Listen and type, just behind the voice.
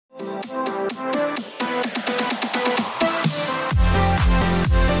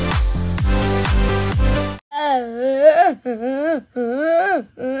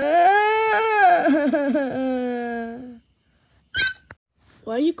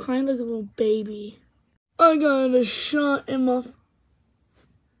crying like a little baby. I got a shot in my...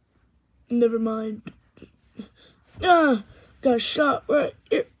 Never mind. Got a shot right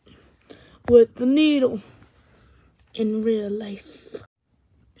here with the needle in real life.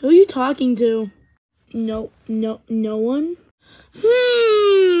 Who are you talking to? No one?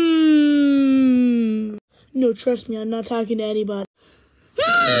 No, trust me, I'm not talking to anybody.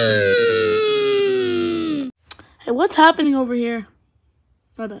 Hey, what's happening over here?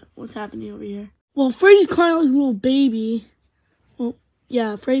 My bad. What's happening over here? Well, Freddy's crying like a little baby. Well,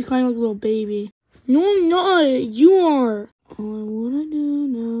 yeah, Freddy's crying like a little baby. No, I'm not. You are. All I wanna do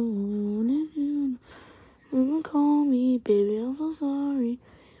now, all I wanna do now. Mama, call me, baby, I'm so sorry.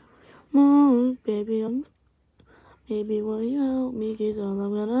 Mom, baby, baby, will you help me? 'Cause all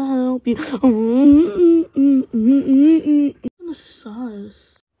I'm gonna help you. I'm gonna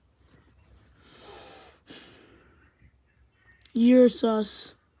sus. You're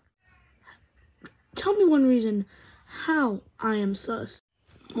sus. Tell me one reason how I am sus.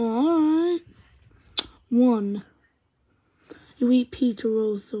 Alright. 1. You eat pizza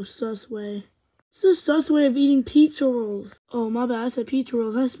rolls the sus way. It's the sus way of eating pizza rolls. Oh, my bad. I said pizza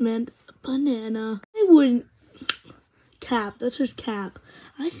rolls. I meant banana. I wouldn't. Cap. That's just cap.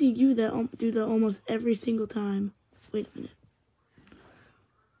 I see you do that almost every single time. Wait a minute.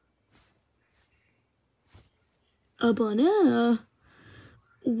 A banana?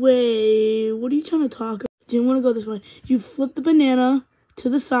 Wait, what are you trying to talk about? Didn't want to go this way. You flip the banana to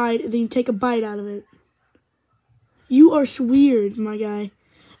the side, and then you take a bite out of it. You are weird, my guy.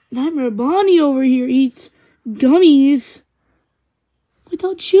 Nightmare Bonnie over here eats gummies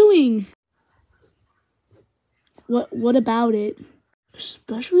without chewing. What about it?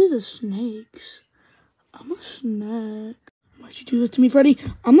 Especially the snakes. I'm a snack. Why'd you do this to me, Freddy?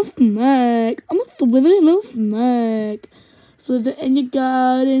 I'm a snack. I'm a withering little snack. So in your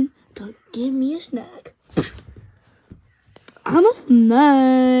garden, go give me a snack. I'm a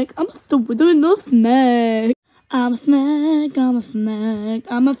snack. I'm a withering little snack. I'm a snack. I'm a snack.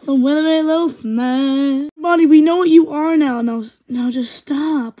 I'm a withering little snack. Bonnie, we know what you are now. Now just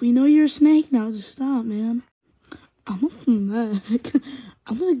stop. We know you're a snake now. Just stop, man. I'm a snack.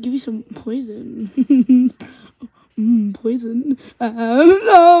 I'm gonna give you some poison. Poison.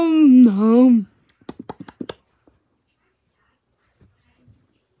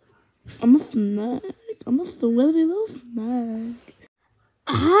 I'm a snack. I'm a swilly little snack.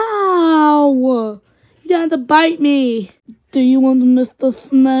 Ow! You don't have to bite me. Do you want Mr.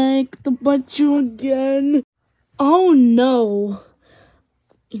 Snake to bite you again? Oh no.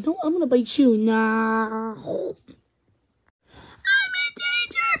 You know, I'm gonna bite you now. I'm in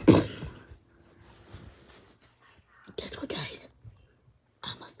danger! Guess what, guys?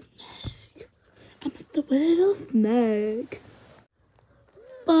 I'm a snake. I'm a little snake.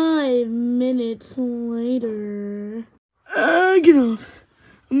 5 minutes later. Get off.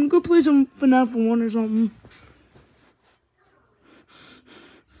 I'm gonna go play some FNAF 1 or something.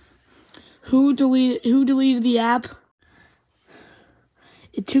 Who deleted the app?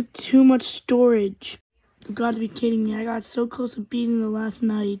 It took too much storage. You gotta be kidding me. I got so close to beating it last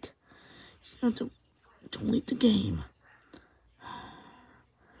night. You have to delete the game.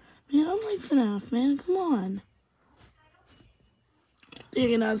 Man, I like FNAF, man. Come on.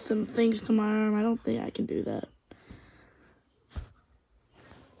 Digging out some things to my arm. I don't think I can do that.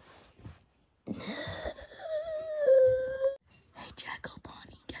 Hey, Jacko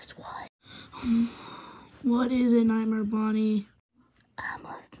Bonnie, guess what? What is it, Nightmare Bonnie? I'm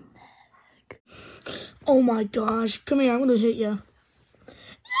a snack. Oh my gosh. Come here, I'm gonna hit you.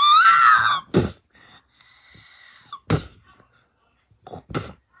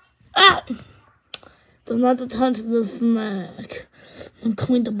 Ah! There's not the touch of the snack. I'm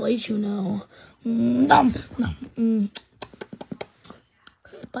going to bite you now.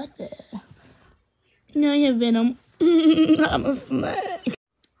 Spicy. Now you have venom. I'm a snack.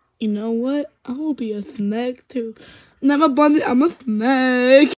 You know what? I will be a snack too. I'm abundant. I'm a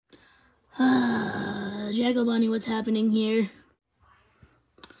snack. Jacko Bonnie, what's happening here?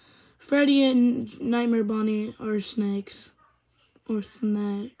 Freddy and Nightmare Bonnie are snakes. Or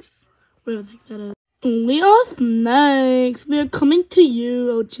snacks. Whatever the heck that is. We are snakes. We are coming to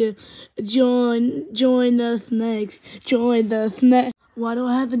you, oh Chip. Join the snakes. Join the snakes. Why do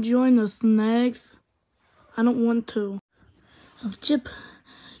I have to join the snakes? I don't want to. Oh, Chip,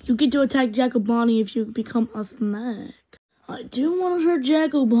 you get to attack Jacko Bonnie if you become a snack. I do want to hurt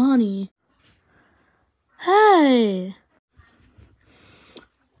Jacko Bonnie. Hey!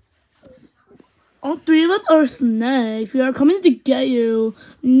 All 3 of us are snakes. We are coming to get you.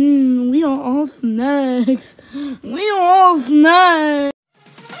 We are all snakes. We are all snakes.